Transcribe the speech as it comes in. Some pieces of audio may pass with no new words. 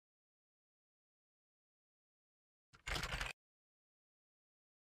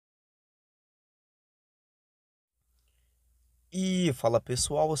E fala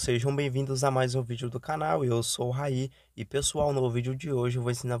pessoal, sejam bem-vindos a mais um vídeo do canal. Eu sou o Raí e pessoal, no vídeo de hoje eu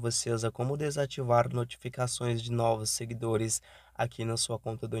vou ensinar vocês a como desativar notificações de novos seguidores aqui na sua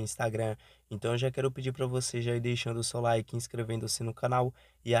conta do Instagram. Então eu já quero pedir para você já ir deixando o seu like, inscrevendo-se no canal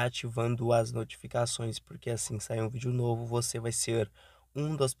e ativando as notificações, porque assim que sair um vídeo novo, você vai ser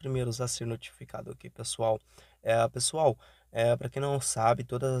um dos primeiros a ser notificado, ok, pessoal? Pessoal, para quem não sabe,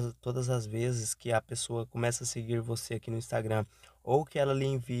 todas as vezes que a pessoa começa a seguir você aqui no Instagram ou que ela lhe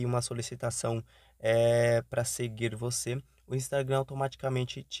envie uma solicitação para seguir você, o Instagram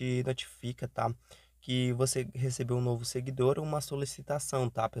automaticamente te notifica, tá? Que você recebeu um novo seguidor ou uma solicitação,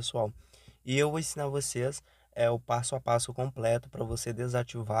 tá, pessoal? E eu vou ensinar vocês o passo a passo completo para você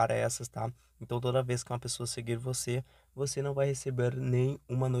desativar essas, tá? Então, toda vez que uma pessoa seguir você, você não vai receber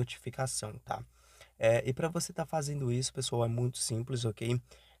nenhuma notificação, tá? E para você estar fazendo isso, pessoal, é muito simples, ok?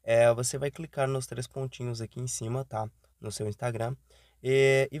 Você vai clicar nos três pontinhos aqui em cima, tá? No seu Instagram.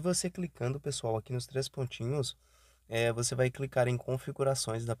 E você clicando, pessoal, aqui nos três pontinhos, você vai clicar em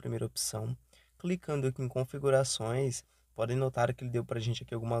configurações da primeira opção. Clicando aqui em configurações, podem notar que ele deu para a gente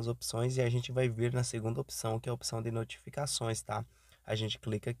aqui algumas opções e a gente vai vir na segunda opção, que é a opção de notificações, tá? A gente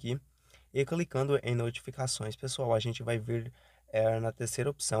clica aqui e clicando em notificações, pessoal, a gente vai vir na terceira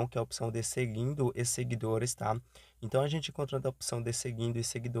opção, que é a opção de seguindo e seguidores, tá? Então, a gente encontrando a opção de seguindo e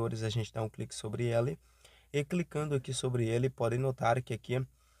seguidores, a gente dá um clique sobre ele. E clicando aqui sobre ele, podem notar que aqui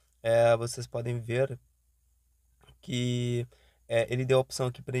vocês podem ver que ele deu a opção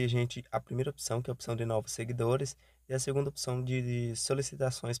aqui para a gente, a primeira opção, que é a opção de novos seguidores, e a segunda opção de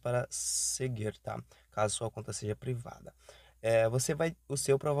solicitações para seguir, tá? Caso sua conta seja privada. O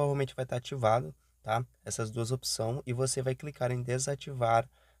seu provavelmente vai estar ativado, tá? Essas duas opções, e você vai clicar em desativar,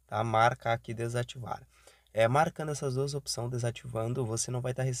 tá? Marca aqui desativar. Marcando essas duas opções, desativando, você não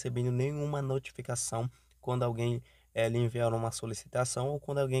vai estar recebendo nenhuma notificação quando alguém lhe enviar uma solicitação ou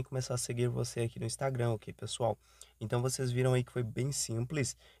quando alguém começar a seguir você aqui no Instagram, ok, pessoal? Então vocês viram aí que foi bem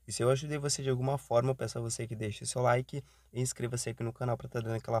simples. E se eu ajudei você de alguma forma, eu peço a você que deixe seu like e inscreva-se aqui no canal para estar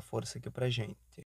dando aquela força aqui pra gente.